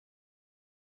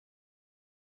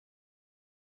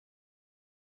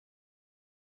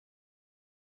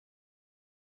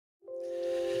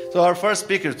So our first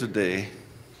speaker today,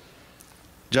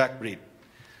 Jack Britt,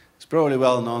 is probably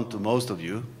well known to most of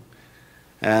you.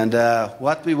 And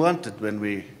what we wanted when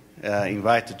we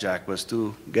invited Jack was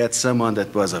to get someone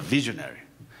that was a visionary,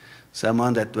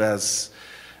 someone that was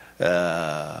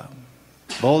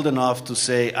bold enough to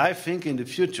say, I think in the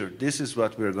future this is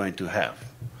what we're going to have.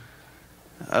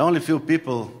 Only few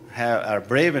people are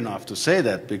brave enough to say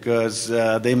that because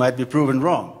they might be proven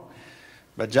wrong.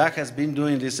 But Jack has been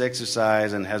doing this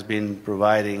exercise and has been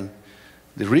providing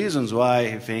the reasons why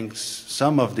he thinks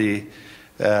some of the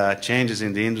changes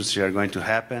in the industry are going to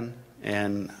happen,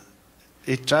 and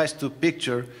it tries to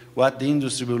picture what the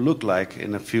industry will look like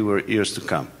in a few years to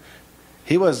come.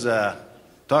 He was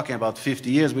talking about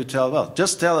 50 years. We tell, well,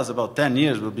 just tell us about 10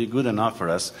 years will be good enough for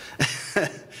us.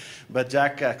 But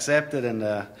Jack accepted, and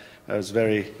I was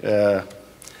very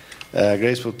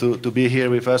grateful to be here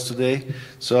with us today.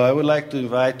 So I would like to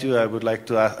invite you, I would like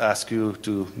to ask you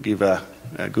to give a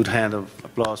good hand of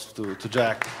applause to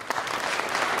Jack.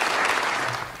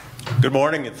 Good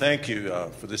morning, and thank you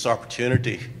for this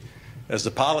opportunity. As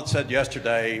the pilot said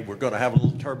yesterday, we're going to have a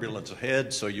little turbulence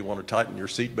ahead, so you want to tighten your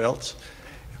seat belts.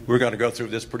 We're going to go through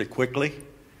this pretty quickly.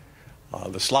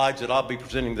 The slides that I'll be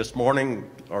presenting this morning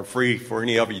are free for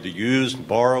any of you to use,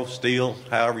 borrow, steal,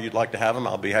 however you'd like to have them.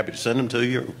 I'll be happy to send them to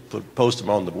you or post them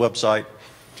on the website.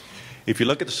 If you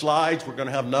look at the slides, we're going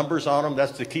to have numbers on them.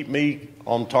 That's to keep me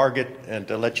on target and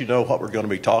to let you know what we're going to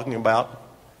be talking about.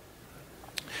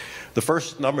 The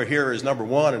first number here is number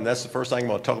 1, and that's the first thing I'm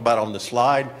going to talk about on the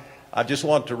slide. I just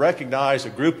want to recognize a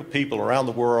group of people around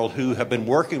the world who have been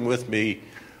working with me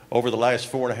over the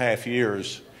last 4.5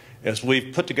 years as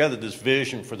we've put together this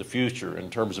vision for the future in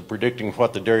terms of predicting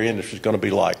what the dairy industry is going to be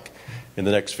like in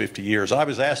the next 50 years. I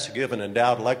was asked to give an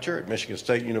endowed lecture at Michigan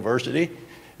State University.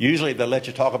 Usually they let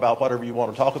you talk about whatever you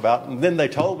want to talk about, and then they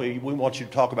told me, we want you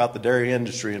to talk about the dairy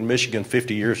industry in Michigan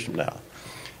 50 years from now.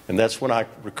 And that's when I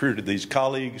recruited these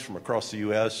colleagues from across the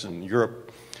U.S. and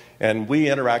Europe, and we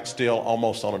interact still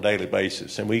almost on a daily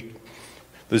basis. And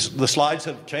the slides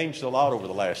have changed a lot over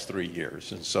the last 3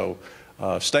 years, and so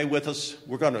stay with us.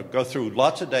 We're going to go through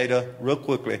lots of data real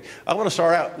quickly. I want to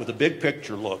start out with a big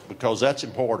picture look because that's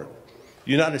important.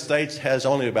 The United States has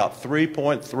only about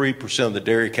 3.3% of the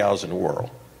dairy cows in the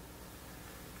world.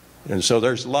 And so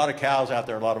there's a lot of cows out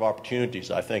there, a lot of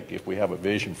opportunities, I think, if we have a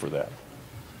vision for that.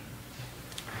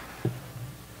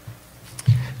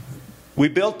 We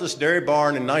built this dairy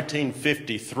barn in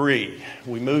 1953.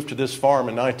 We moved to this farm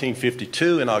in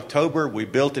 1952 in October. We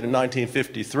built it in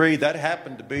 1953. That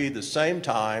happened to be the same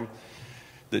time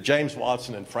that James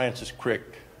Watson and Francis Crick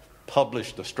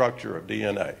published the structure of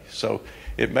DNA. So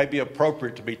it may be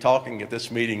appropriate to be talking at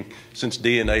this meeting since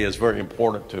DNA is very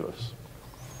important to us.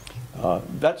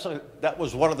 That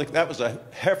was a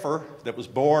heifer that was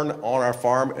born on our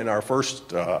farm in our first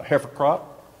heifer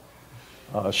crop.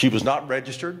 She was not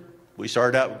registered. We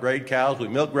started out with grade cows. We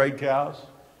milked grade cows.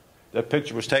 That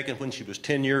picture was taken when she was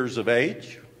 10 years of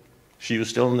age. She was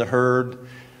still in the herd.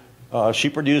 She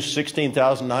produced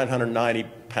 16,990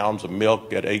 pounds of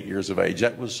milk at 8 years of age.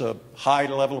 That was a high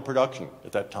level of production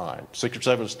at that time, 6 or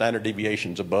 7 standard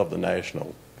deviations above the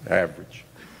national average.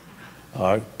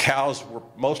 Cows were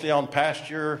mostly on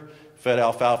pasture, fed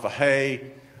alfalfa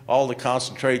hay, all the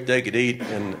concentrate they could eat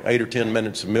in 8 or 10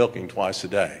 minutes of milking twice a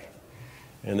day.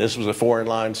 And this was a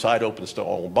 4-in-line side open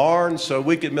stall barn, so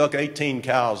we could milk 18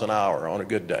 cows an hour on a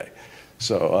good day.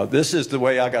 So this is the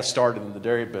way I got started in the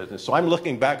dairy business. So I'm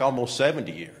looking back almost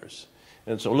 70 years.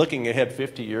 And so looking ahead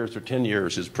 50 years or 10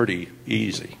 years is pretty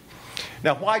easy.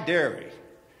 Now, why dairy?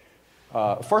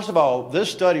 First of all,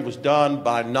 this study was done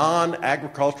by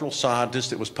non-agricultural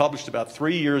scientists. It was published about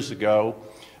 3 years ago.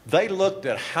 They looked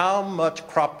at how much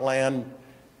cropland,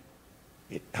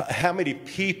 how many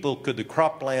people could the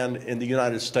cropland in the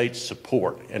United States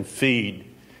support and feed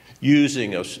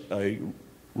using a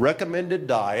recommended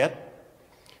diet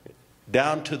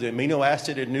down to the amino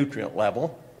acid and nutrient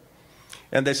level.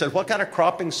 And they said, what kind of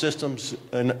cropping systems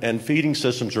and feeding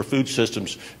systems or food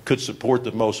systems could support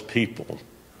the most people?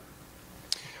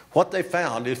 What they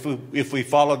found, if we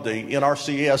followed the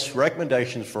NRCS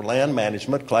recommendations for land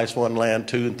management, class 1 land,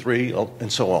 2 and 3, and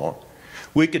so on,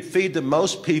 we could feed the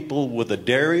most people with a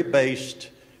dairy-based,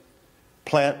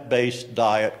 plant-based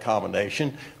diet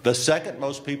combination, the second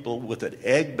most people with an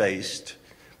egg-based,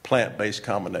 plant-based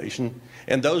combination,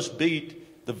 and those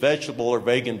beat the vegetable or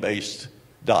vegan-based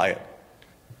diet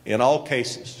in all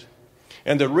cases.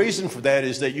 And the reason for that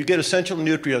is that you get essential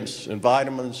nutrients and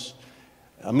vitamins,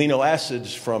 amino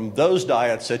acids from those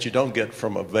diets that you don't get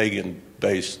from a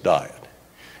vegan-based diet.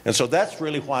 And so that's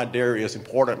really why dairy is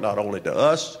important not only to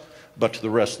us, but to the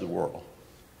rest of the world.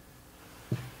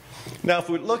 Now, if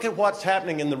we look at what's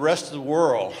happening in the rest of the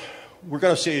world, we're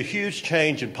going to see a huge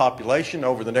change in population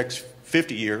over the next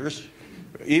 50 years,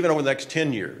 even over the next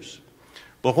 10 years.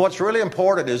 But what's really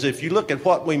important is if you look at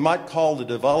what we might call the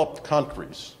developed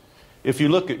countries, if you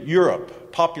look at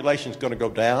Europe, population is going to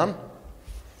go down.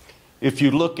 If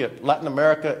you look at Latin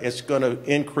America, it's going to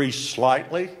increase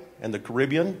slightly, and the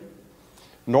Caribbean.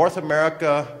 North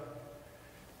America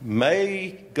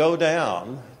may go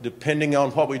down depending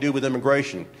on what we do with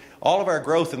immigration. All of our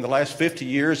growth in the last 50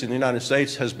 years in the United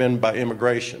States has been by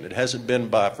immigration. It hasn't been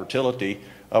by fertility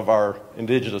of our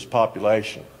indigenous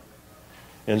population.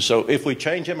 And so if we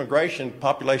change immigration,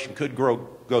 population could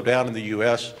go down in the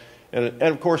U.S. And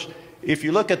of course, if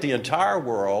you look at the entire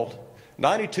world,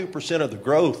 92% of the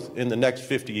growth in the next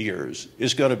 50 years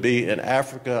is going to be in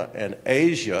Africa and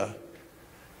Asia,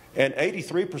 and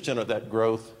 83% of that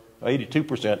growth,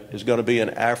 82%, is going to be in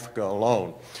Africa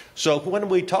alone. So when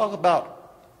we talk about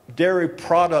dairy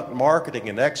product marketing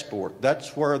and export,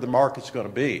 that's where the market's going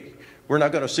to be. We're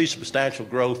not going to see substantial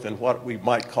growth in what we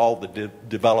might call the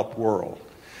developed world.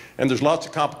 And there's lots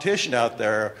of competition out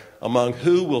there among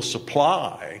who will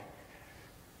supply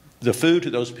the food to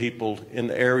those people in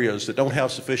the areas that don't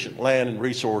have sufficient land and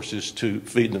resources to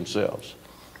feed themselves.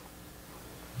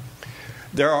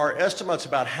 There are estimates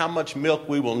about how much milk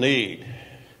we will need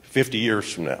 50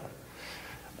 years from now.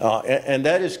 And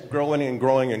that is growing and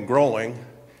growing and growing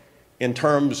in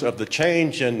terms of the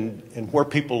change in where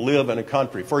people live in a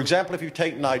country. For example, if you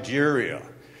take Nigeria,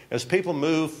 as people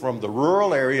move from the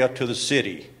rural area to the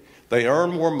city, they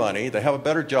earn more money, they have a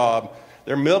better job,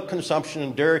 their milk consumption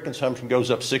and dairy consumption goes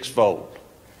up 6-fold.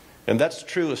 And that's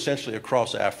true essentially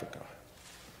across Africa.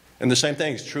 And the same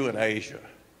thing is true in Asia.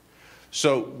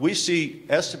 So we see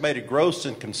estimated growth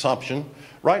in consumption.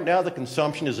 Right now the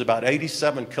consumption is about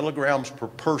 87 kilograms per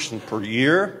person per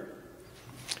year.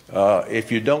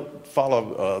 If you don't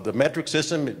follow the metric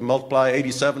system, multiply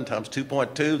 87 times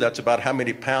 2.2, that's about how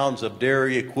many pounds of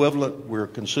dairy equivalent we're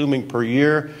consuming per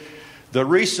year. The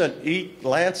recent Eat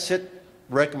Lancet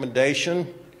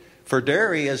recommendation for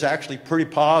dairy is actually pretty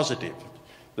positive.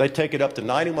 They take it up to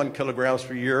 91 kilograms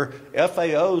per year.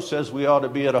 FAO says we ought to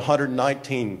be at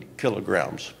 119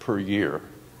 kilograms per year.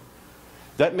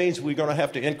 That means we're going to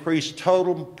have to increase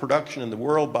total production in the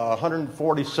world by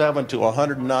 147 to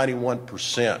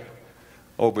 191%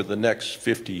 over the next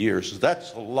 50 years.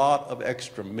 That's a lot of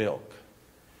extra milk.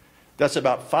 That's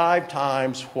about 5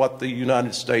 times what the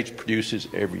United States produces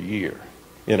every year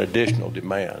in additional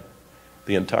demand,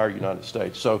 the entire United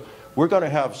States. So we're going to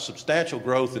have substantial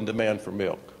growth in demand for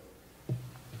milk.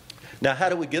 Now, how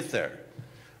do we get there?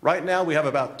 Right now, we have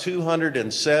about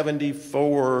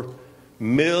 274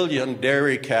 million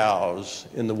dairy cows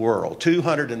in the world.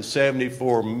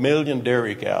 274 million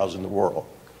dairy cows in the world.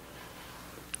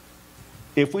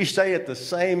 If we stay at the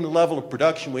same level of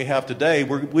production we have today,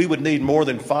 we would need more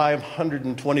than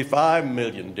 525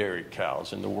 million dairy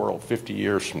cows in the world 50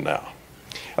 years from now.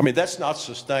 I mean, that's not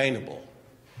sustainable.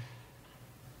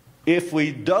 If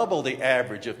we double the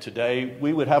average of today,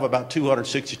 we would have about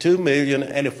 262 million,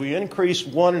 and if we increase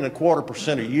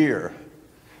 1.25% a year,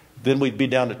 then we'd be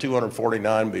down to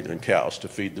 249 million cows to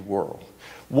feed the world.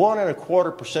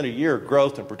 1.25% a year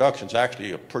growth in production is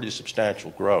actually a pretty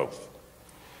substantial growth.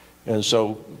 And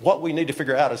so what we need to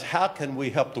figure out is how can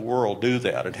we help the world do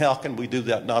that? And how can we do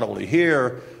that not only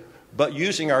here, but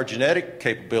using our genetic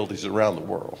capabilities around the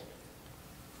world?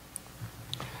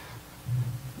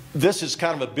 This is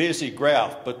kind of a busy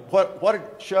graph, but what it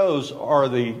shows are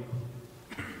the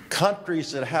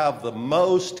countries that have the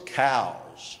most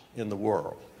cows in the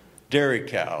world, dairy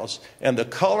cows, and the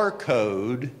color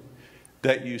code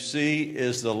that you see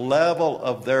is the level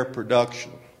of their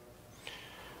production.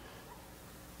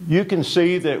 You can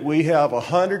see that we have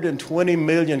 120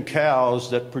 million cows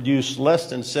that produce less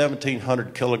than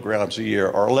 1,700 kilograms a year,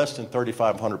 or less than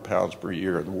 3,500 pounds per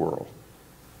year in the world.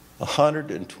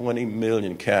 120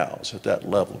 million cows at that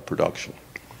level of production.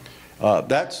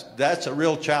 That's a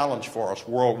real challenge for us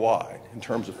worldwide in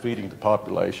terms of feeding the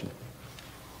population.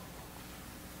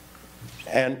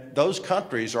 And those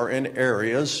countries are in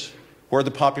areas where the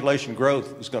population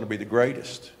growth is going to be the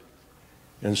greatest.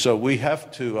 And so we have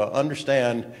to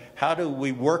understand how do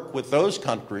we work with those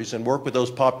countries and work with those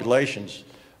populations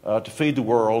to feed the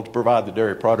world, to provide the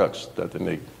dairy products that they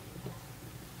need.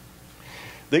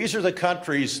 These are the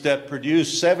countries that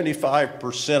produce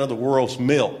 75% of the world's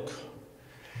milk.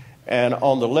 And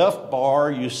on the left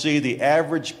bar, you see the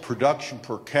average production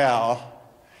per cow.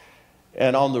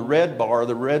 And on the red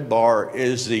bar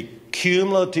is the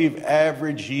cumulative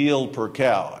average yield per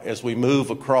cow as we move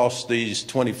across these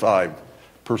 25%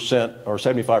 or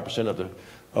 75% of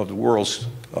of the world's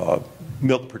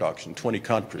milk production, 20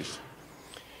 countries.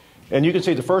 And you can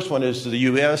see the first one is the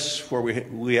U.S., where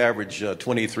we average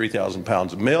 23,000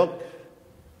 pounds of milk.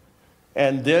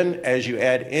 And then as you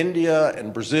add India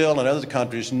and Brazil and other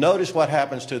countries, notice what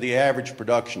happens to the average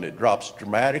production. It drops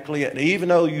dramatically. And even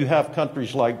though you have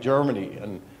countries like Germany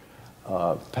and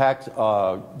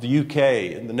the UK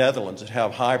and the Netherlands that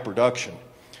have high production,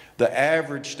 the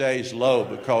average stays low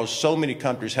because so many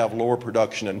countries have lower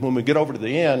production. And when we get over to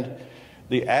the end,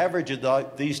 the average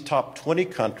of these top 20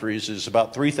 countries is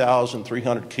about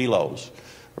 3,300 kilos,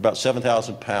 or about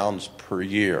 7,000 pounds per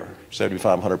year,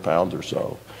 7,500 pounds or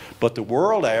so. But the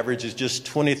world average is just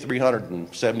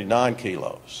 2,379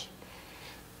 kilos,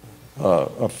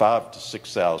 of 5,000 to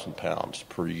 6,000 pounds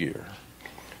per year.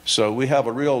 So we have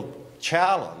a real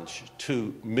challenge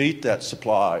to meet that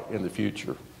supply in the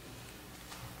future.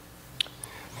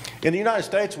 In the United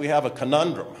States, we have a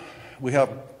conundrum. We have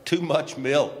too much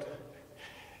milk.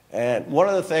 And one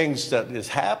of the things that is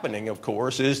happening, of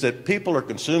course, is that people are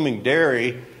consuming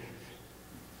dairy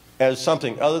as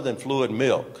something other than fluid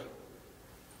milk.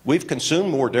 We've consumed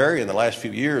more dairy in the last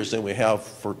few years than we have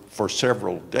for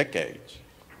several decades.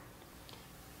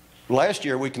 Last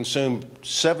year, we consumed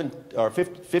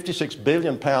 56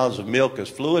 billion pounds of milk as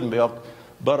fluid milk,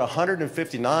 but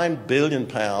 159 billion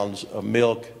pounds of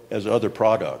milk as other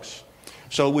products.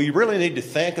 So we really need to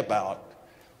think about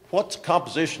what the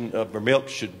composition of our milk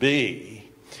should be.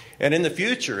 And in the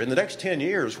future, in the next 10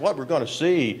 years, what we're going to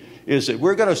see is that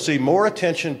we're going to see more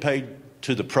attention paid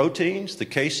to the proteins, the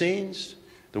caseins,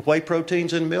 the whey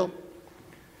proteins in milk.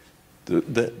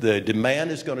 The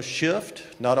demand is going to shift,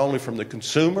 not only from the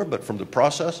consumer, but from the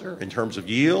processor in terms of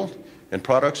yield and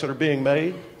products that are being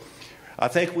made. I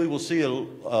think we will see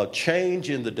a change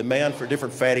in the demand for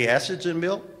different fatty acids in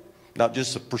milk, not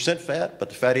just the percent fat, but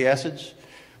the fatty acids.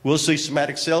 We'll see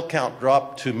somatic cell count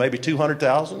drop to maybe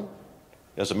 200,000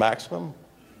 as a maximum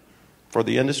for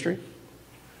the industry.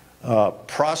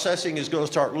 Processing is going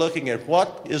to start looking at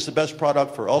what is the best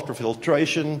product for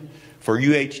ultrafiltration, for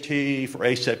UHT, for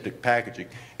aseptic packaging.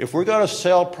 If we're going to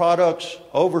sell products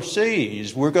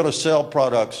overseas, we're going to sell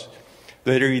products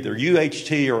that are either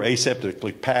UHT or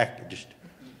aseptically packaged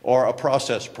or a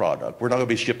processed product. We're not going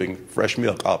to be shipping fresh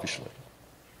milk, obviously.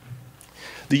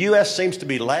 The U.S. seems to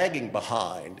be lagging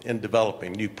behind in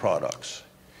developing new products.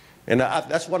 And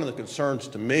that's one of the concerns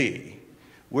to me.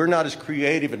 We're not as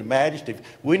creative and imaginative.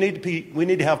 We need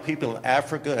to have people in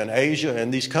Africa and Asia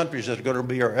and these countries that are going to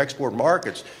be our export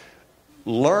markets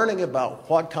learning about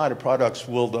what kind of products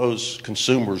will those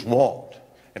consumers want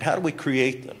and how do we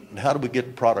create them and how do we get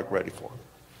the product ready for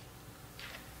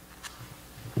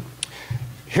them.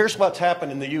 Here's what's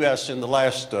happened in the U.S. in the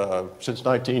last, since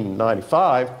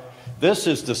 1995. This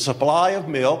is the supply of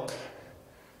milk,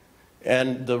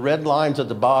 and the red lines at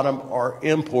the bottom are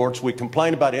imports. We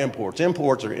complain about imports.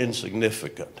 Imports are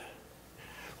insignificant.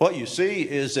 What you see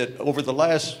is that over the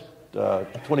last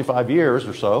 25 years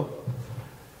or so,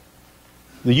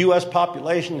 the U.S.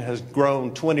 population has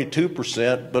grown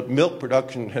 22%, but milk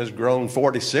production has grown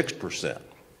 46%.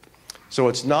 So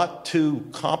it's not too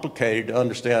complicated to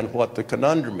understand what the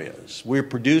conundrum is. We're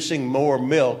producing more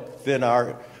milk than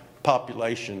our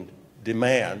population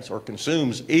demands or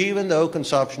consumes, even though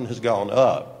consumption has gone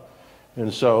up.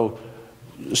 And so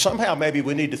somehow maybe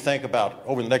we need to think about,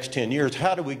 over the next 10 years,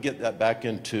 how do we get that back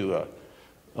into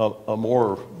a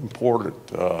more important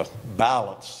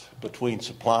balance between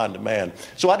supply and demand.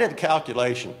 So I did a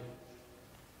calculation.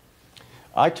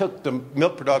 I took the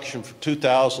milk production for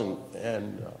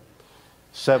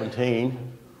 2017,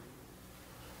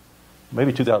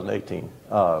 maybe 2018.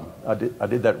 I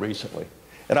did that recently.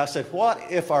 And I said,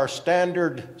 what if our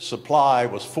standard supply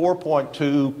was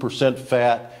 4.2%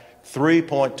 fat,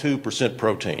 3.2%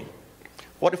 protein?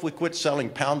 What if we quit selling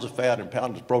pounds of fat and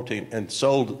pounds of protein and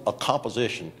sold a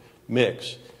composition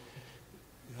mix,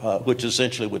 which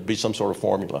essentially would be some sort of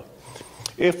formula?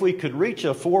 If we could reach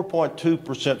a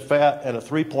 4.2% fat and a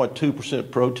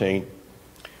 3.2% protein,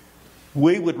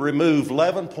 we would remove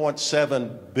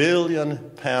 11.7 billion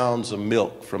pounds of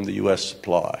milk from the U.S.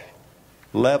 supply.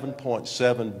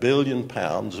 11.7 billion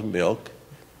pounds of milk.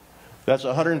 That's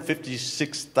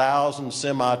 156,000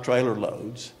 semi-trailer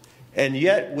loads. And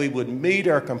yet we would meet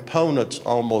our components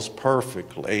almost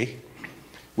perfectly.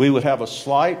 We would have a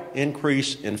slight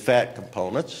increase in fat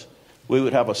components. We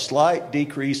would have a slight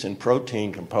decrease in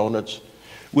protein components.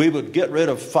 We would get rid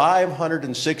of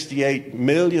 568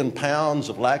 million pounds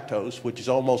of lactose, which is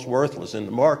almost worthless in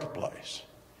the marketplace.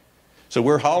 So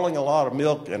we're hauling a lot of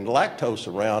milk and lactose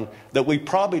around that we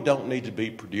probably don't need to be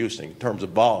producing in terms of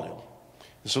volume.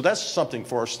 So that's something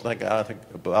for us to think, I think,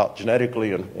 about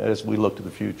genetically and as we look to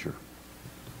the future.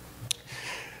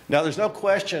 Now, there's no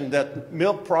question that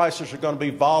milk prices are going to be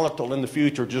volatile in the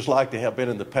future, just like they have been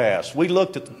in the past. We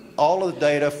looked at all of the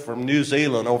data from New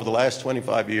Zealand over the last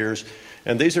 25 years,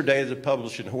 and these are data that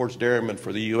published in Hoard's Dairyman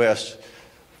for the U.S.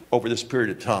 over this period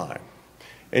of time.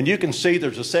 And you can see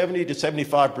there's a 70 to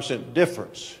 75%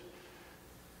 difference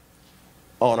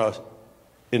on an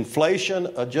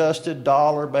inflation-adjusted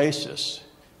dollar basis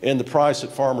in the price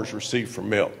that farmers receive for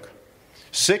milk.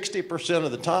 60%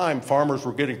 of the time, farmers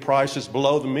were getting prices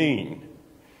below the mean,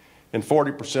 and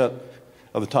 40%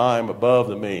 of the time above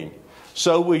the mean.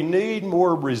 So we need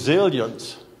more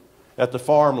resilience at the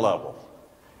farm level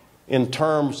in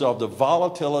terms of the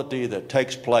volatility that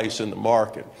takes place in the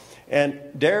market. And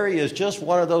dairy is just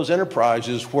one of those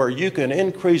enterprises where you can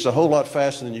increase a whole lot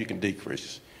faster than you can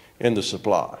decrease in the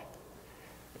supply.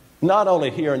 Not only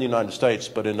here in the United States,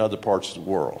 but in other parts of the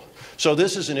world. So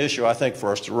this is an issue, I think,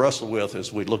 for us to wrestle with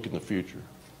as we look in the future.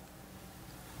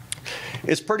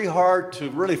 It's pretty hard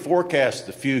to really forecast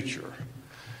the future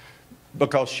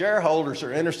because shareholders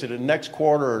are interested in next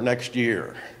quarter or next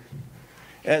year.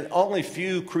 And only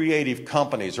few creative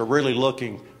companies are really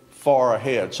looking far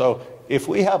ahead. So if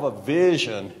we have a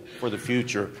vision for the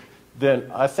future,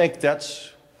 then I think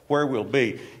that's where we'll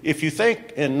be. If you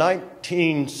think in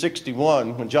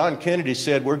 1961, when John Kennedy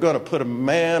said we're going to put a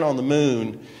man on the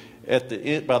moon by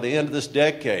the end of this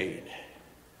decade,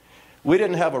 we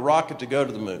didn't have a rocket to go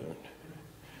to the moon.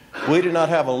 We did not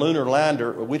have a lunar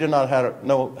lander. We did not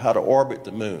know how to orbit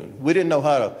the moon. We didn't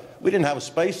have a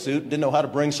spacesuit, didn't know how to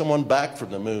bring someone back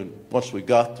from the moon once we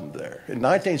got them there. In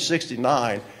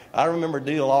 1969, I remember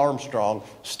Neil Armstrong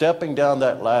stepping down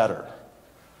that ladder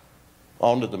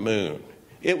onto the moon.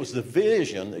 It was the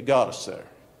vision that got us there.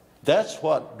 That's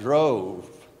what drove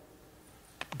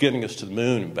getting us to the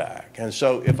moon and back. And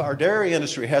so if our dairy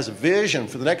industry has a vision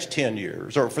for the next 10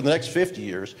 years or for the next 50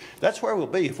 years, that's where we'll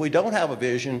be. If we don't have a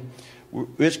vision,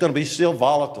 it's going to be still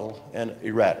volatile and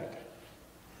erratic.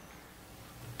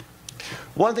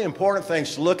 One of the important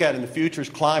things to look at in the future is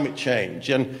climate change.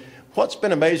 And what's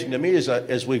been amazing to me is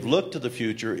as we've looked to the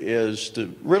future is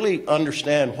to really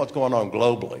understand what's going on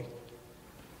globally.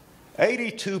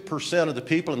 82% of the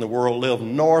people in the world live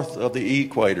north of the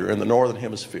equator in the northern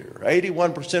hemisphere.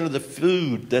 81% of the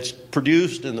food that's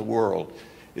produced in the world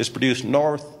is produced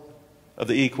north of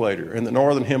the equator in the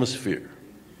northern hemisphere.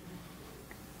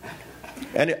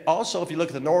 And also, if you look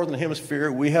at the northern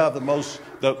hemisphere, we have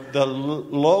the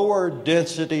lower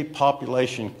density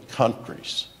population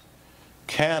countries.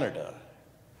 Canada,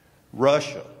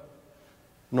 Russia,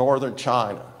 northern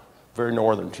China, very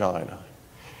northern China.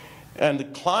 And the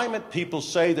climate people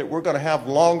say that we're going to have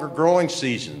longer growing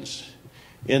seasons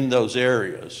in those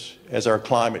areas as our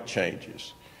climate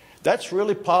changes. That's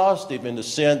really positive in the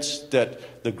sense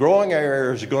that the growing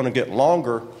areas are going to get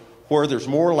longer where there's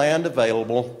more land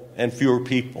available and fewer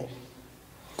people.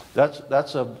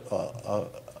 That's a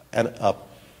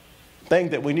thing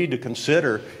that we need to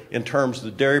consider in terms of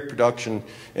the dairy production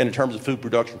and in terms of food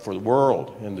production for the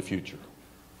world in the future.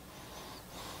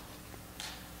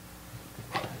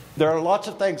 There are lots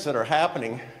of things that are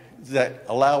happening that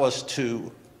allow us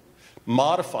to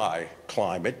modify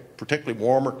climate, particularly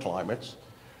warmer climates.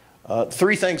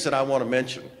 Three things that I want to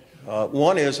mention.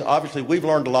 One is, obviously, we've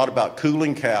learned a lot about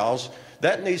cooling cows.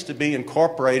 That needs to be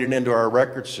incorporated into our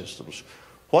record systems.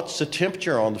 What's the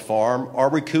temperature on the farm? Are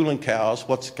we cooling cows?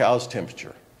 What's the cow's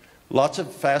temperature? Lots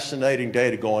of fascinating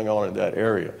data going on in that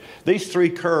area. These three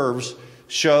curves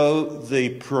show the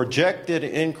projected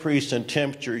increase in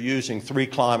temperature using three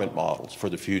climate models for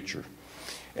the future.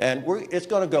 And it's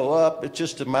going to go up. It's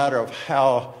just a matter of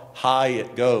how high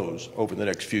it goes over the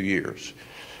next few years.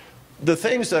 The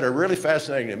things that are really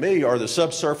fascinating to me are the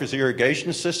subsurface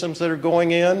irrigation systems that are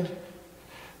going in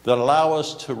that allow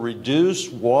us to reduce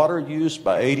water use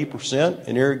by 80%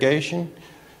 in irrigation,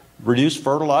 reduce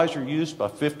fertilizer use by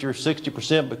 50 or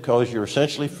 60% because you're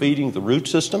essentially feeding the root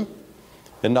system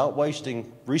and not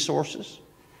wasting resources.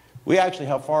 We actually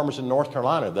have farmers in North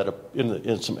Carolina that are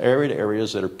in some arid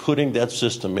areas that are putting that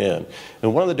system in.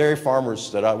 And one of the dairy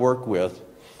farmers that I work with,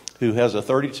 who has a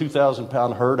 32,000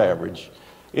 pound herd average,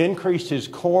 increased his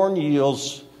corn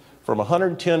yields from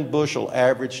 110 bushel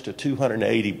average to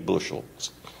 280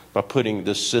 bushels by putting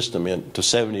this system into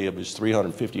 70 of his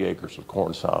 350 acres of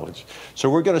corn silage. So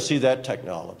we're going to see that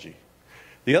technology.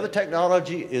 The other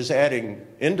technology is adding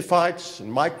endophytes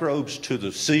and microbes to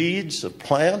the seeds of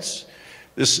plants.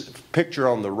 This picture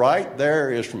on the right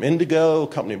there is from Indigo, a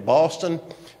company in Boston,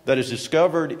 that has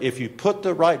discovered if you put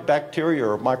the right bacteria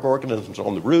or microorganisms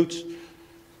on the roots,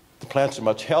 the plants are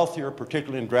much healthier,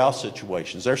 particularly in drought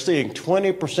situations. They're seeing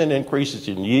 20% increases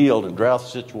in yield in drought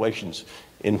situations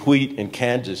in wheat in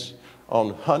Kansas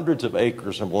on hundreds of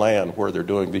acres of land where they're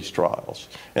doing these trials.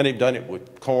 And they've done it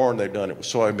with corn, they've done it with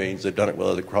soybeans, they've done it with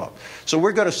other crops. So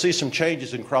we're going to see some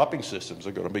changes in cropping systems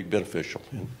that are going to be beneficial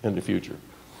in the future.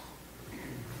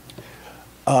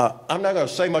 I'm not going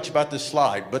to say much about this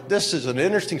slide, but this is an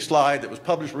interesting slide that was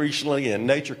published recently in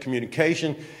Nature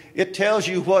Communication. It tells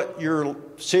you what your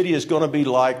city is going to be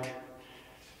like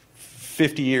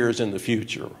 50 years in the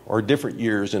future, or different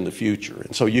years in the future.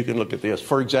 And so you can look at this.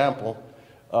 For example,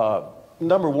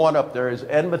 number one up there is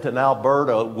Edmonton,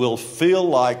 Alberta will feel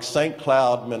like St.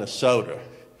 Cloud, Minnesota.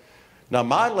 Now,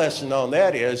 my lesson on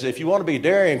that is if you want to be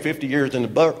dairying 50 years in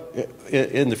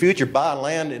the future, buy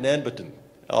land in Edmonton,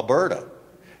 Alberta,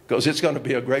 because it's going to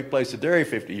be a great place to dairy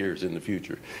 50 years in the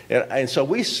future. And so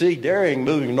we see dairying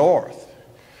moving north,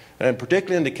 and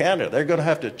particularly into Canada. They're going to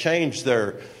have to change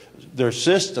their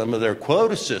system, their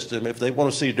quota system, if they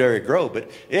want to see dairy grow. But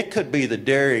it could be the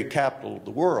dairy capital of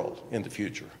the world in the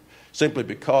future, simply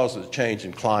because of the change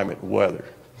in climate and weather.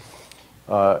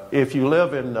 If you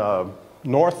live in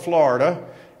North Florida,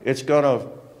 it's going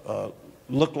to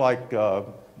look like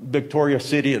Victoria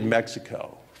City in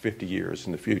Mexico 50 years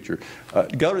in the future.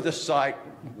 Go to this site,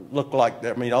 look like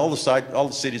that. I mean, all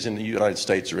the cities in the United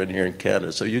States are in here in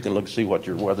Canada, so you can look and see what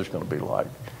your weather's going to be like.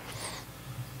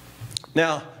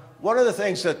 Now, one of the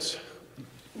things that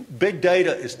big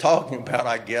data is talking about,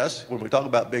 I guess, when we talk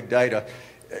about big data,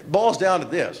 it boils down to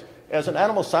this. As an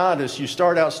animal scientist, you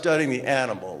start out studying the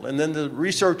animal, and then the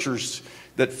researchers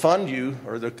that fund you,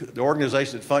 or the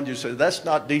organization that fund you, say that's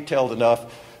not detailed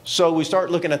enough. So we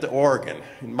start looking at the organ.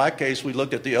 In my case, we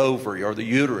looked at the ovary or the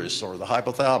uterus or the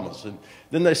hypothalamus. And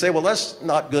then they say, well, that's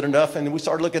not good enough. And we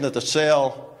start looking at the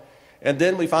cell. And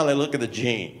then we finally look at the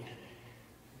gene.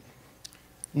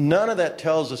 None of that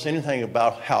tells us anything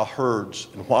about how herds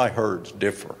and why herds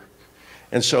differ.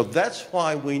 And so that's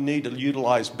why we need to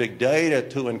utilize big data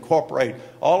to incorporate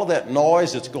all of that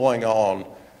noise that's going on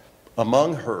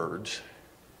among herds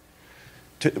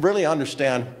to really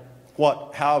understand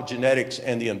how genetics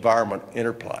and the environment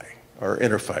interplay or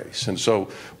interface. And so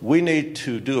we need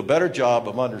to do a better job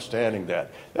of understanding that.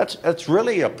 That's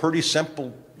really a pretty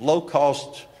simple,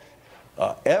 low-cost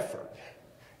effort.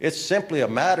 It's simply a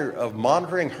matter of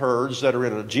monitoring herds that are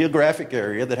in a geographic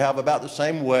area that have about the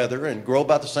same weather and grow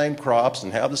about the same crops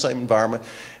and have the same environment,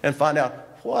 and find out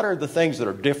what are the things that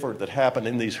are different that happen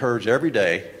in these herds every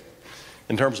day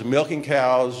in terms of milking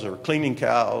cows or cleaning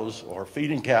cows or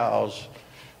feeding cows,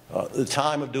 the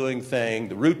time of doing things,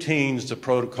 the routines, the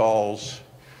protocols,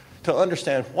 to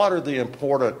understand what are the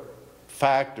important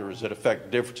factors that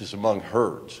affect differences among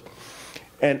herds.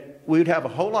 And we'd have a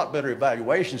whole lot better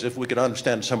evaluations if we could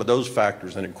understand some of those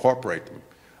factors and incorporate them,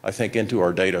 I think, into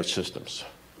our data systems.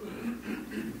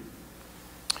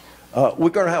 We're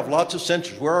going to have lots of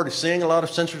sensors. We're already seeing a lot of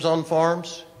sensors on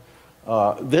farms.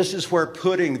 This is where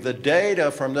putting the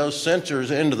data from those sensors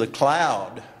into the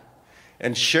cloud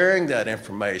and sharing that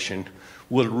information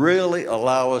will really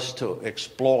allow us to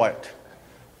exploit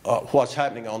what's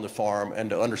happening on the farm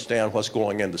and to understand what's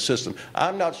going in the system.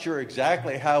 I'm not sure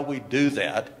exactly how we do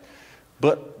that,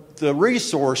 but the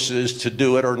resources to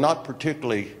do it are not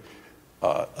particularly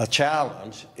a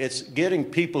challenge. It's getting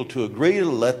people to agree to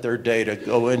let their data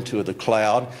go into the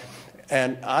cloud,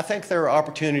 and I think there are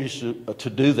opportunities to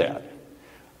do that.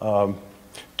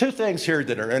 Two things here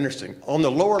that are interesting. On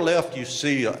the lower left, you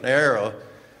see an arrow.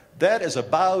 That is a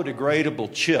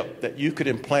biodegradable chip that you could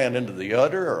implant into the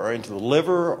udder or into the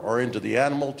liver or into the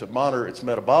animal to monitor its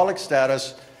metabolic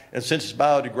status. And since it's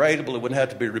biodegradable, it wouldn't have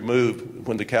to be removed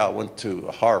when the cow went to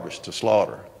harvest, to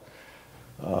slaughter.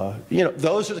 You know,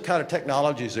 those are the kind of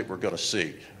technologies that we're going to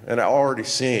see and are already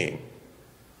seeing.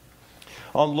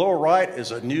 On the lower right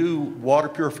is a new water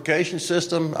purification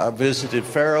system. I visited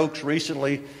Fair Oaks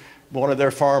recently. One of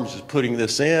their farms is putting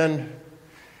this in.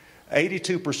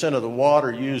 82% of the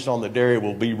water used on the dairy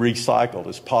will be recycled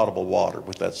as potable water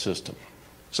with that system.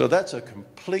 So that's a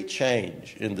complete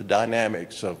change in the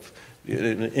dynamics of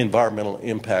the environmental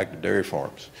impact of dairy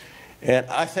farms. And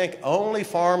I think only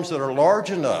farms that are large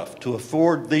enough to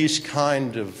afford these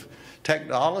kind of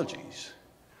technologies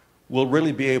will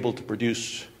really be able to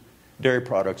produce dairy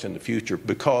products in the future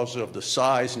because of the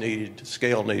size needed,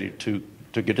 scale needed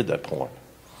to get to that point.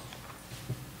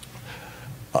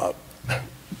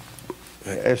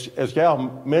 As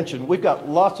Gal mentioned, we've got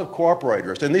lots of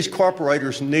cooperators, and these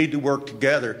cooperators need to work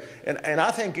together. And I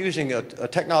think using a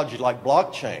technology like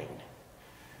blockchain,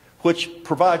 which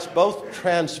provides both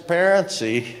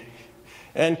transparency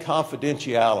and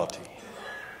confidentiality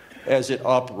as it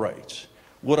operates,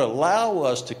 would allow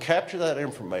us to capture that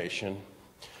information,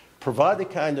 provide the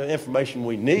kind of information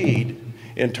we need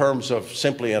in terms of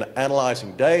simply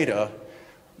analyzing data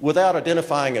without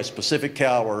identifying a specific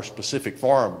cow or a specific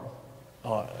farm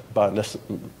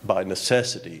by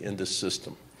necessity in this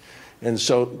system. And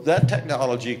so that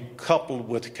technology, coupled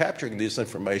with capturing this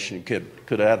information,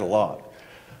 could add a lot.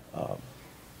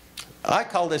 I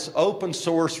call this open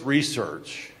source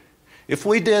research. If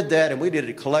we did that and we did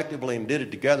it collectively and did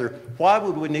it together, why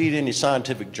would we need any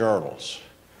scientific journals?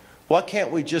 Why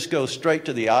can't we just go straight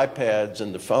to the iPads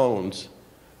and the phones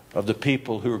of the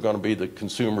people who are going to be the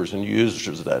consumers and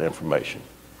users of that information?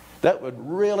 That would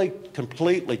really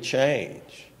completely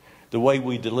change the way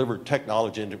we deliver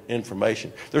technology and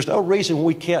information. There's no reason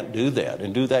we can't do that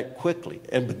and do that quickly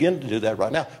and begin to do that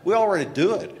right now. We already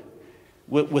do it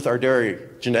with our dairy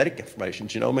genetic information,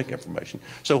 genomic information.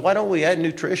 So why don't we add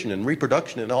nutrition and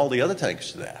reproduction and all the other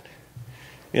things to that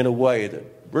in a way that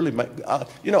really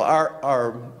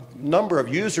our number of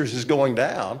users is going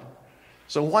down,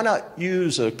 so why not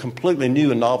use a completely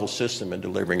new and novel system in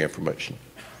delivering information?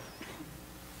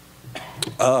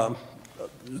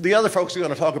 The other folks are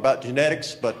going to talk about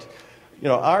genetics, but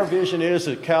our vision is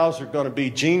that cows are going to be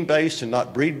gene-based and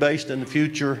not breed-based in the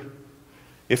future.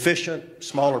 Efficient,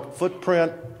 smaller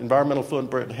footprint, environmental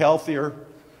footprint, healthier.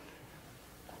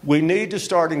 We need to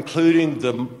start including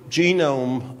the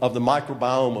genome of the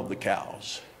microbiome of the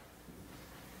cows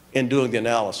in doing the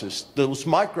analysis. Those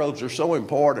microbes are so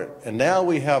important, and now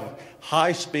we have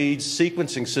high-speed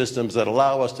sequencing systems that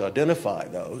allow us to identify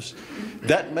those.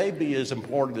 That may be as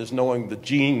important as knowing the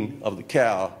gene of the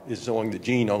cow is knowing the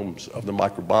genomes of the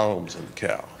microbiomes in the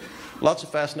cow. Lots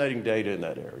of fascinating data in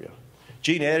that area.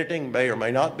 Gene editing may or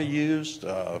may not be used.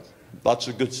 Lots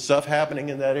of good stuff happening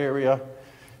in that area,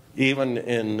 even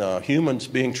in humans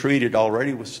being treated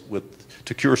already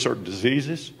to cure certain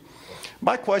diseases.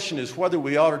 My question is whether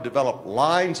we ought to develop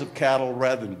lines of cattle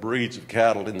rather than breeds of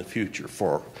cattle in the future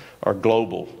for our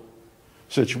global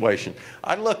situation.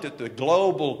 I looked at the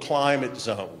global climate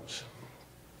zones.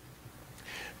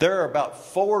 There are about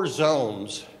 4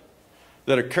 zones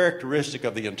that are characteristic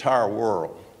of the entire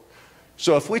world.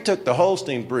 So if we took the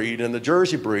Holstein breed and the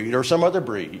Jersey breed or some other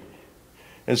breed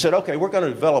and said, okay, we're going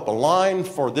to develop a line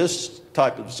for this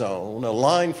type of zone, a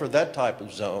line for that type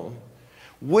of zone,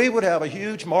 we would have a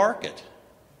huge market.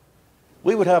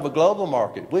 We would have a global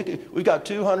market. We've got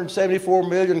 274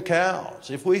 million cows.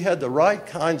 If we had the right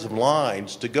kinds of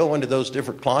lines to go into those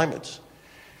different climates,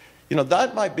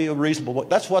 that might be a reasonable.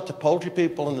 That's what the poultry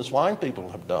people and the swine people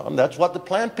have done. That's what the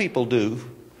plant people do.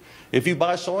 If you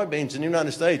buy soybeans in the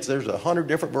United States, there's 100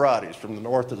 different varieties from the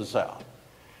north to the south.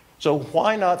 So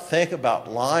why not think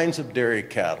about lines of dairy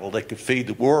cattle that could feed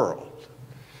the world?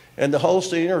 And the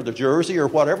Holstein or the Jersey or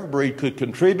whatever breed could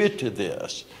contribute to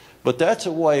this. But that's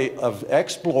a way of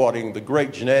exploiting the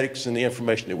great genetics and the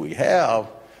information that we have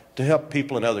to help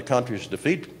people in other countries, to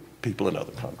feed people in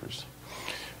other countries.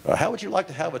 How would you like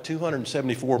to have a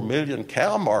 274 million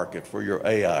cow market for your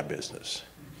AI business?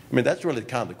 I mean, that's really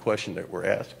kind of the question that we're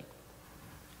asking.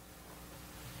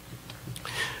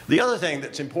 The other thing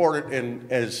that's important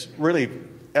and is really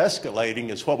escalating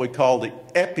is what we call the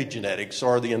epigenetics,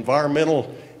 or the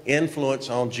environmental influence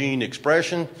on gene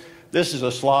expression. This is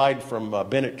a slide from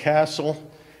Bennett Castle.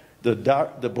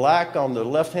 The black on the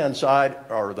left-hand side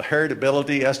are the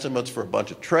heritability estimates for a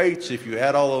bunch of traits. If you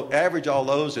average all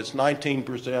those, it's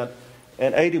 19%,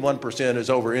 and 81% is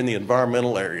over in the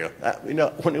environmental area.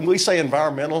 When we say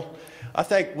environmental, I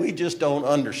think we just don't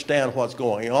understand what's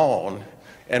going on.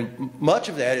 And much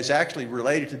of that is actually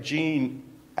related to gene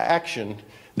action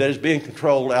that is being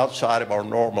controlled outside of our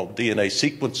normal DNA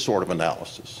sequence sort of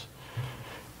analysis.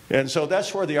 And so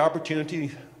that's where the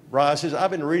opportunity rises.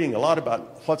 I've been reading a lot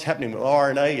about what's happening with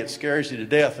RNA. It scares you to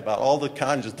death about all the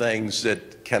kinds of things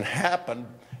that can happen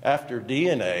after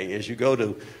DNA as you go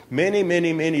to many,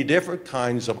 many, many different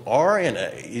kinds of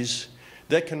RNAs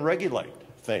that can regulate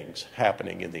things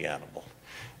happening in the animal.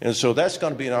 And so that's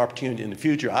going to be an opportunity in the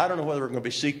future. I don't know whether we're going to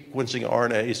be sequencing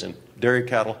RNAs in dairy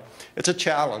cattle. It's a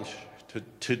challenge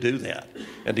to do that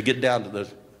and to get down to the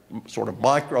sort of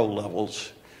micro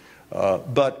levels.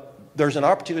 But there's an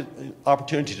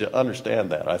opportunity to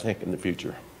understand that, I think, in the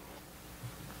future.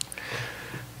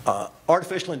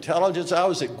 Artificial intelligence. I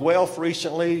was at Guelph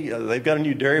recently. They've got a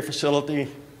new dairy facility.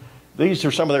 These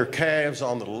are some of their calves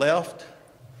on the left.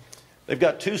 They've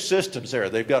got 2 systems there.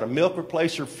 They've got a milk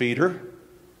replacer feeder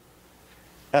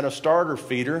and a starter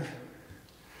feeder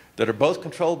that are both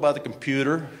controlled by the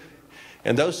computer,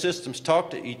 and those systems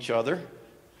talk to each other, and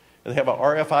they have an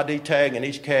RFID tag in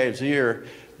each calf's ear.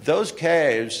 Those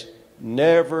calves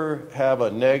never have a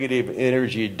negative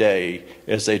energy day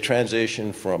as they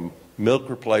transition from milk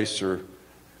replacer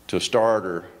to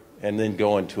starter and then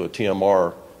go into a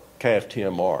TMR, calf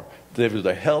TMR. They were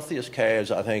the healthiest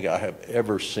calves I think I have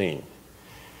ever seen.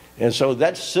 And so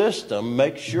that system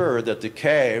makes sure that the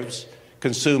calves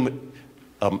consume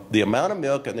the amount of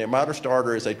milk and the amount of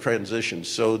starter as they transition,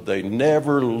 so they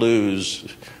never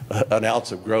lose an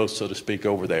ounce of growth, so to speak,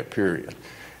 over that period.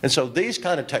 And so these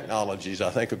kind of technologies, I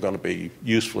think, are going to be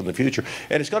useful in the future.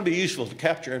 And it's going to be useful to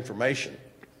capture information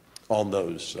on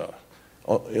those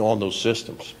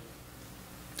systems.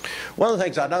 One of the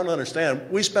things I don't understand,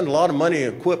 we spend a lot of money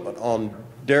and equipment on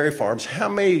dairy farms. How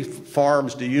many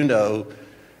farms do you know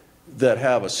that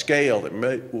have a scale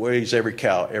that weighs every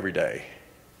cow every day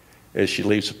as she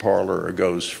leaves the parlor or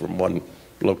goes from one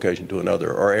location to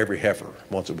another, or every heifer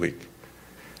once a week?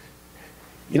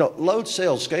 You know, load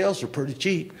cell scales are pretty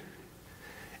cheap.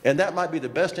 And that might be the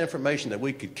best information that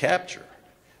we could capture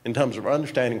in terms of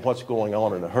understanding what's going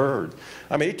on in the herd.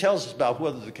 I mean, it tells us about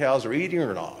whether the cows are eating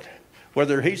or not,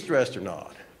 whether they're heat stressed or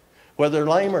not, whether they're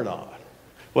lame or not,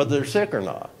 whether they're sick or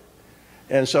not.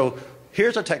 And so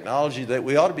here's a technology that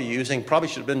we ought to be using, probably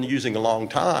should have been using a long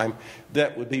time,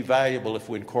 that would be valuable if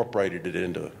we incorporated it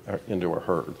into our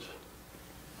herds.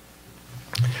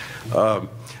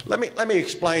 Let me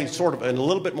explain sort of in a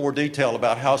little bit more detail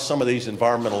about how some of these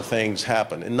environmental things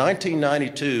happen. In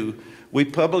 1992, we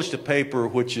published a paper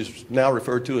which is now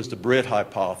referred to as the Britt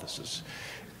hypothesis.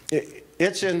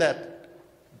 It's in that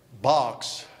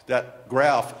box, that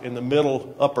graph in the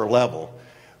middle upper level.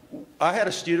 I had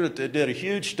a student that did a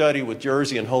huge study with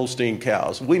Jersey and Holstein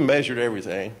cows. We measured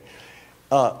everything.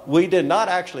 We did not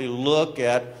actually look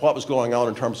at what was going on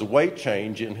in terms of weight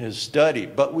change in his study,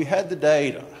 but we had the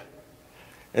data.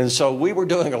 And so we were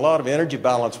doing a lot of energy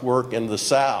balance work in the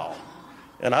sow.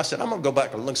 And I said, I'm going to go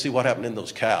back and look and see what happened in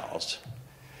those cows.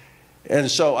 And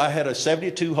so I had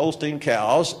 72 Holstein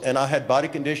cows, and I had body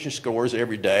condition scores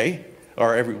every day,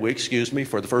 or every week, excuse me,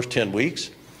 for the first 10 weeks.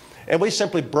 And we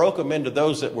simply broke them into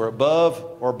those that were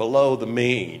above or below the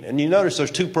mean. And you notice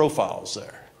there's two profiles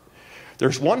there.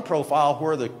 There's one profile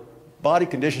where the body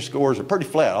condition scores are pretty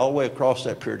flat all the way across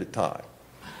that period of time.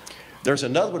 There's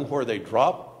another one where they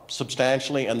drop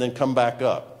substantially and then come back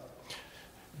up.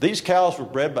 These cows were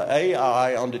bred by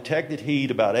AI on detected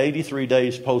heat about 83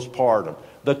 days postpartum.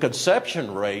 The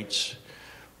conception rates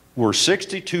were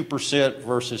 62%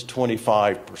 versus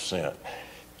 25%.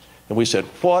 And we said,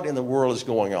 what in the world is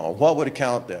going on? What would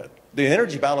account that? The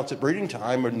energy balance at breeding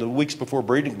time and the weeks before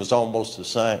breeding was almost the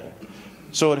same.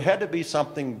 So it had to be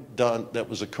something done that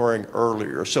was occurring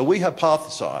earlier. So we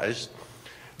hypothesized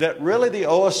that really the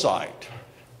oocyte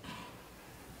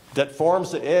that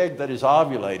forms the egg that is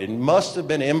ovulated must have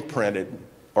been imprinted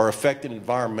or affected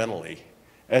environmentally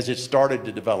as it started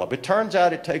to develop. It turns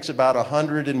out it takes about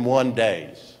 101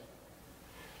 days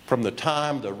from the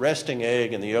time the resting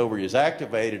egg in the ovary is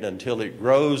activated until it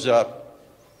grows up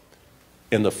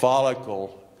in the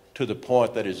follicle to the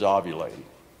point that is ovulating.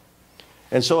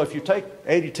 And so if you take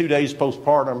 82 days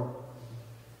postpartum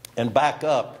and back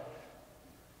up,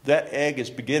 that egg is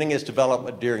beginning its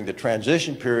development during the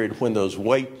transition period when those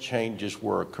weight changes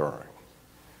were occurring.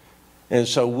 And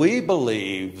so we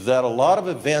believe that a lot of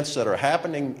events that are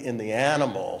happening in the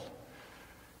animal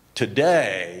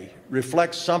today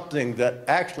reflect something that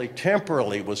actually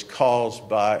temporally was caused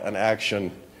by an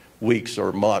action weeks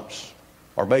or months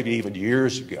or maybe even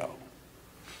years ago.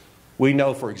 We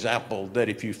know, for example, that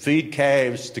if you feed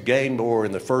calves to gain more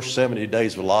in the first 70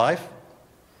 days of life,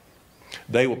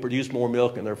 they will produce more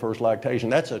milk in their first lactation.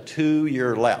 That's a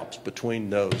 2-year lapse between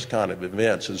those kind of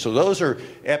events. And so those are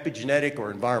epigenetic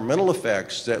or environmental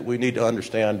effects that we need to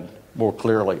understand more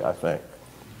clearly, I think.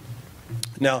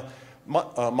 Now,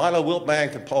 Milo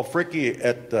Wiltbank and Paul Fricke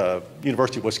at the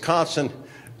University of Wisconsin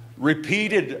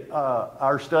repeated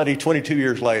our study 22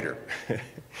 years later,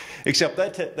 except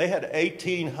they had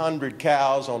 1,800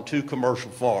 cows on 2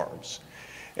 commercial farms.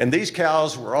 And these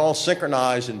cows were all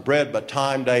synchronized and bred by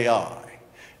timed AI.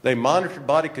 They monitored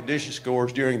body condition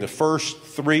scores during the first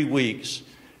 3 weeks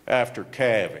after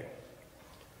calving.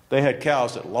 They had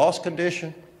cows that lost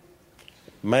condition,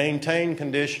 maintained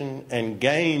condition, and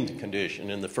gained condition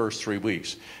in the first 3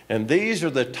 weeks. And these are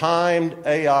the timed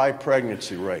AI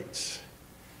pregnancy rates.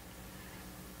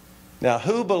 Now,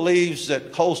 who believes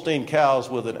that Holstein cows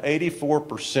with an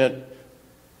 84%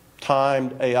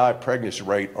 timed AI pregnancy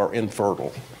rate are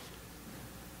infertile?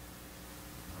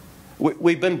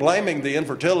 We've been blaming the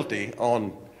infertility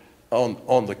on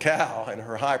the cow and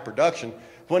her high production,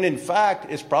 when in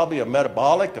fact it's probably a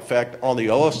metabolic effect on the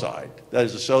oocyte that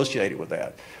is associated with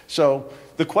that. So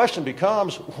the question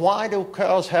becomes, why do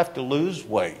cows have to lose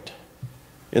weight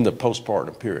in the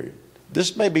postpartum period?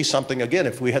 This may be something, again,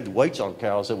 if we had the weights on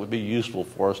cows, that would be useful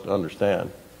for us to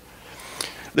understand.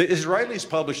 The Israelis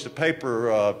published a paper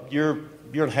a year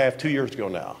and a half, 2 years ago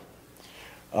now.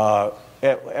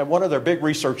 At one of their big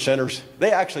research centers,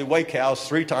 they actually weigh cows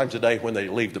 3 times a day when they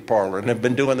leave the parlor, and have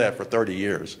been doing that for 30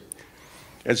 years.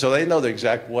 And so they know the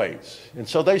exact weights. And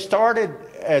so they started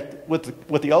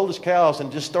with the oldest cows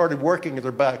and just started working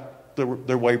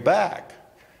their way back.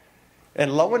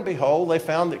 And lo and behold, they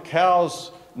found that cows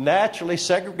naturally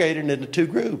segregated into 2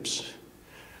 groups.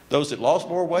 Those that lost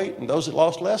more weight and those that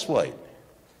lost less weight.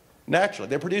 Naturally,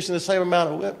 they're producing the same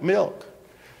amount of milk.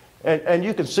 And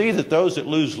you can see that those that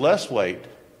lose less weight,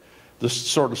 the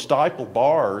sort of striped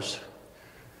bars,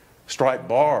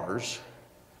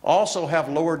 also have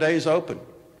lower days open,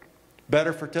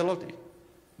 better fertility,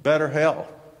 better health,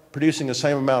 producing the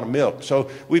same amount of milk. So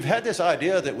we've had this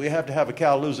idea that we have to have a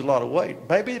cow lose a lot of weight.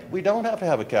 Maybe we don't have to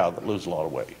have a cow that loses a lot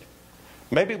of weight.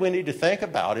 Maybe we need to think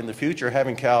about in the future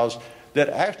having cows that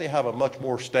actually have a much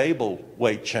more stable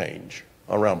weight change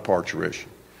around parturition,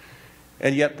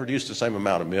 and yet produce the same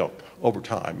amount of milk over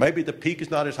time. Maybe the peak is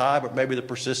not as high, but maybe the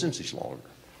persistency is longer.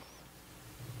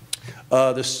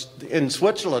 In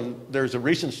Switzerland, there's a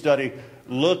recent study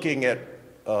looking at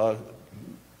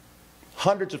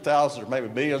hundreds of thousands or maybe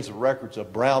millions of records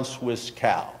of brown Swiss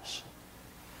cows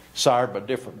sired by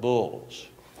different bulls.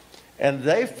 And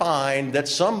they find that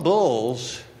some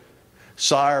bulls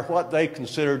sire what they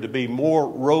consider to be more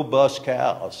robust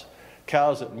cows,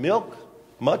 cows that milk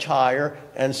much higher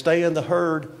and stay in the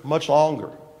herd much longer.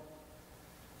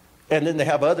 And then they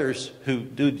have others who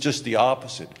do just the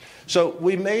opposite. So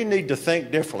we may need to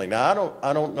think differently. Now,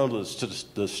 I don't know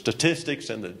the statistics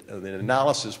and the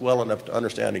analysis well enough to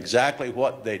understand exactly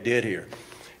what they did here.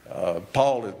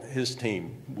 Paul and his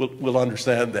team will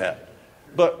understand that.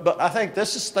 But I think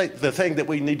this is the thing that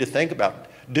we need to think about.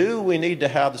 Do we need to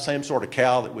have the same sort of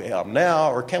cow that we have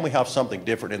now, or can we have something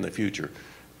different in the future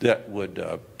that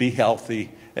would be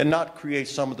healthy and not create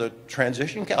some of the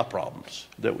transition cow problems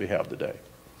that we have today?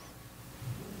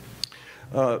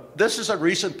 This is a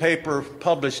recent paper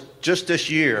published just this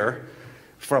year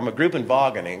from a group in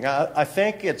Wageningen. I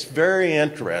think it's very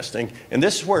interesting, and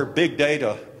this is where big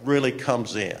data really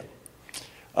comes in.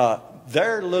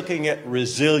 They're looking at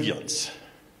resilience.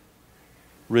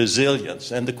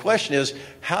 And the question is,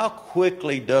 how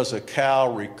quickly does a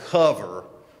cow recover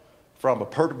from a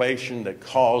perturbation that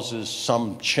causes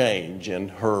some change in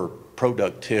her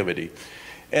productivity?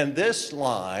 And this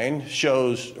line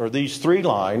shows, or these 3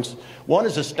 lines, one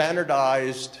is a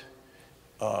standardized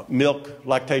milk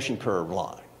lactation curve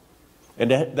line.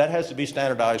 And that has to be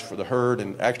standardized for the herd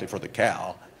and actually for the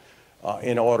cow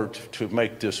in order to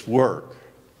make this work.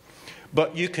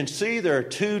 But you can see there are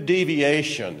 2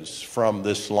 deviations from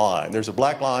this line. There's a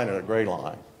black line and a gray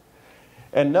line.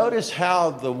 And notice how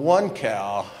the one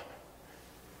cow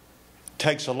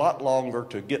takes a lot longer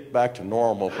to get back to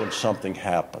normal when something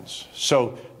happens.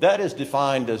 So that is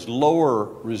defined as lower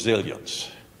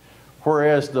resilience.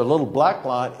 Whereas the little black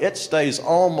line, it stays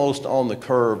almost on the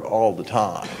curve all the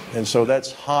time. And so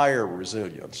that's higher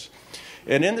resilience.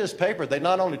 And in this paper, they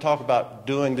not only talk about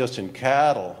doing this in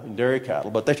cattle, in dairy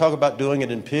cattle, but they talk about doing it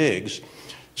in pigs,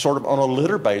 sort of on a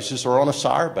litter basis or on a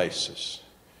sire basis.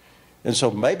 And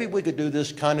so maybe we could do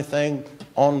this kind of thing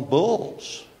on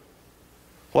bulls.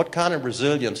 What kind of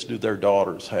resilience do their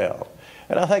daughters have?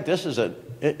 And I think this is an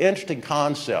interesting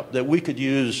concept that we could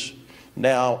use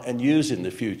now and use in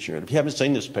the future. And if you haven't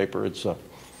seen this paper, it's a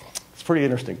pretty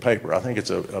interesting paper. I think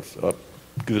it's a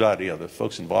good idea. The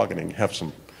folks in Wageningen have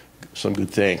some good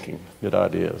thinking, good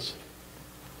ideas.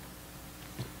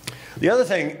 The other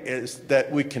thing is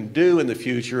that we can do in the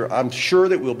future, I'm sure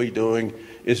that we'll be doing,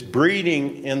 is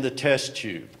breeding in the test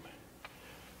tube.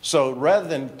 So rather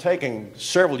than taking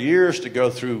several years to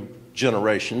go through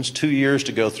generations, 2 years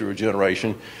to go through a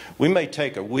generation, we may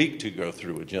take a week to go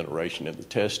through a generation in the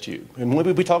test tube. And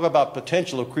when we talk about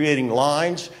potential of creating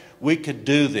lines, we could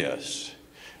do this.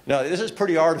 Now, this is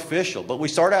pretty artificial, but we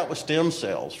start out with stem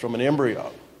cells from an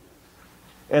embryo.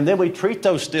 And then we treat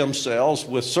those stem cells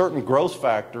with certain growth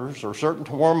factors or certain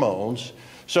hormones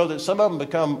so that some of them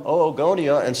become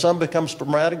oogonia and some become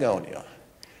spermatogonia.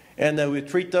 And then we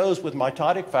treat those with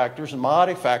mitotic factors and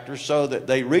meiotic factors so that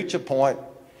they reach a point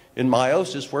in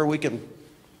meiosis where we can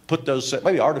put those,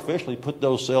 maybe artificially put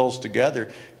those cells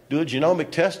together, do a genomic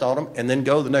test on them, and then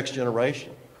go to the next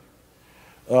generation.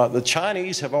 The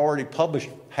Chinese have already published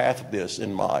half of this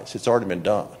in mice. It's already been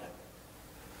done.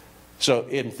 So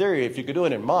in theory, if you could do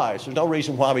it in mice, there's no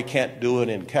reason why we can't do it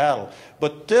in cattle.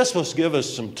 But this will give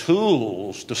us some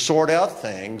tools to sort out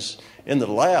things in the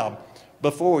lab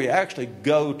before we actually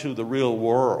go to the real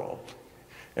world.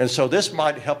 And so this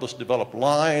might help us develop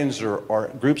lines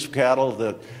or groups of cattle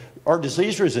that are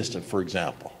disease resistant, for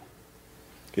example.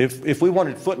 If we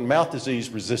wanted foot and mouth disease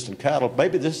resistant cattle,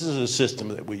 maybe this is a system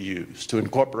that we use to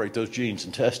incorporate those genes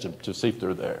and test them to see if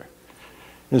they're there.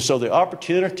 And so the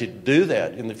opportunity to do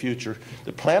that in the future,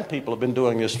 the plant people have been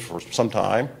doing this for some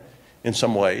time in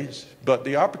some ways, but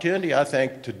the opportunity, I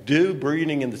think, to do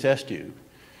breeding in the test tube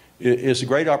is a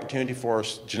great opportunity for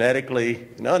us genetically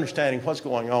in understanding what's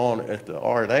going on at the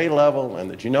RNA level and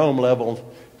the genome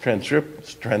level,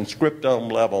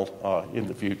 transcriptome level in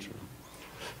the future.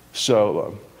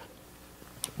 So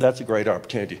that's a great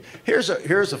opportunity. Here's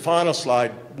a final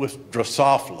slide with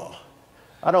Drosophila.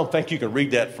 I don't think you can read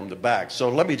that from the back, so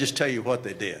let me just tell you what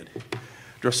they did.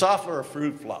 Drosophila are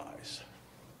fruit flies.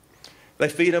 They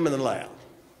feed them in the lab.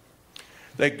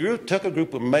 They took a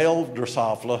group of male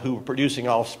Drosophila who were producing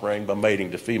offspring by mating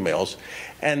to females,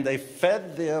 and they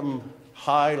fed them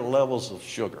high levels of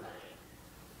sugar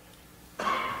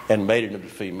and mated them to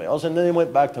females, and then they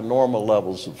went back to normal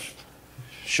levels of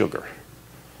sugar.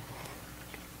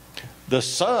 The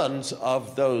sons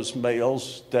of those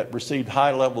males that received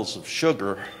high levels of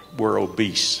sugar were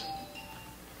obese.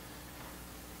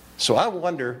 So I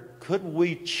wonder, could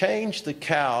we change the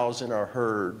cows in our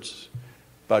herds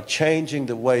by changing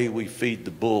the way we feed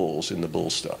the bulls in the bull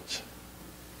studs?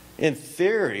 In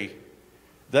theory,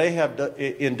 they have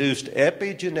induced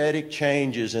epigenetic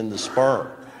changes in the sperm.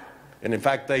 And in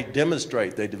fact, they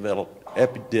demonstrate they did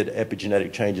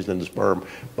epigenetic changes in the sperm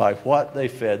by what they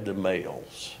fed the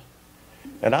males.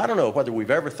 And I don't know whether we've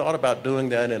ever thought about doing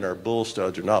that in our bull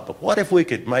studs or not, but what if we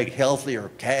could make healthier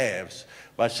calves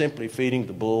by simply feeding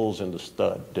the bulls and the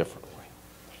stud differently?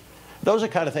 Those are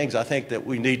the kind of things I think that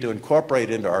we need to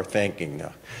incorporate into our thinking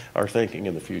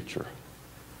in the future.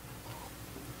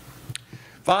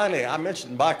 Finally, I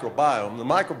mentioned microbiome. The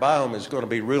microbiome is going to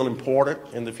be real important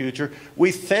in the future.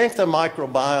 We think the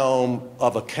microbiome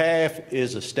of a calf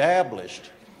is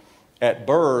established at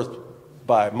birth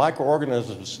by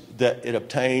microorganisms that it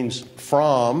obtains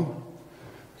from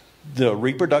the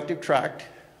reproductive tract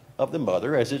of the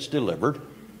mother as it's delivered,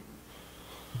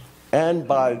 and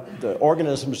by the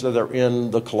organisms that are in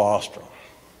the colostrum.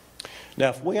 Now,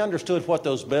 if we understood what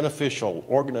those beneficial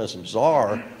organisms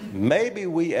are, maybe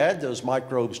we add those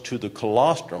microbes to the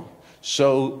colostrum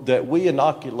so that we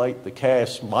inoculate the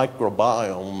calf's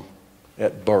microbiome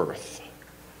at birth.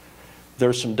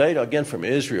 There's some data, again, from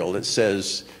Israel that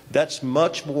says that's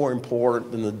much more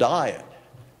important than the diet.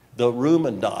 The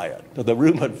rumen diet, the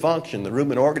rumen function, the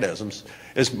rumen organisms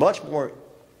is much more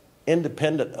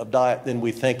independent of diet than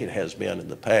we think it has been in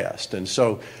the past. And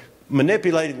so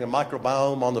manipulating the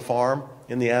microbiome on the farm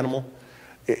in the animal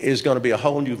is going to be a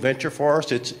whole new venture for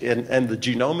us. And the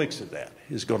genomics of that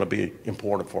is going to be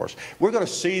important for us. We're going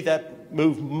to see that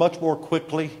move much more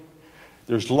quickly.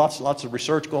 There's lots of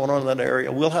research going on in that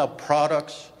area. We'll have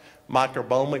products,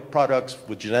 microbiomic products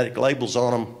with genetic labels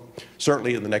on them,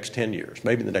 certainly in the next 10 years,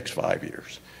 maybe in the next 5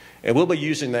 years. And we'll be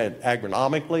using that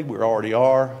agronomically. We already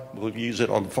are. We'll use it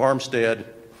on the farmstead.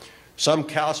 Some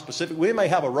cow-specific. We may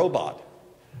have a robot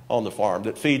on the farm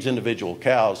that feeds individual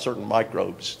cows certain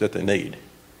microbes that they need.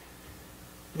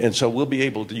 And so we'll be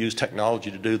able to use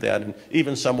technology to do that, and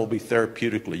even some will be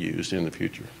therapeutically used in the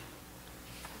future.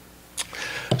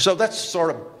 So that's sort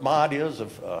of my ideas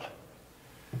of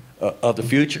the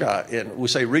future. And we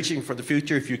say reaching for the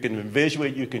future. If you can envision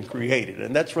it, you can create it.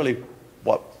 And that's really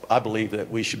what I believe that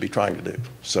we should be trying to do.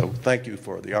 So thank you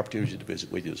for the opportunity to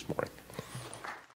visit with you this morning.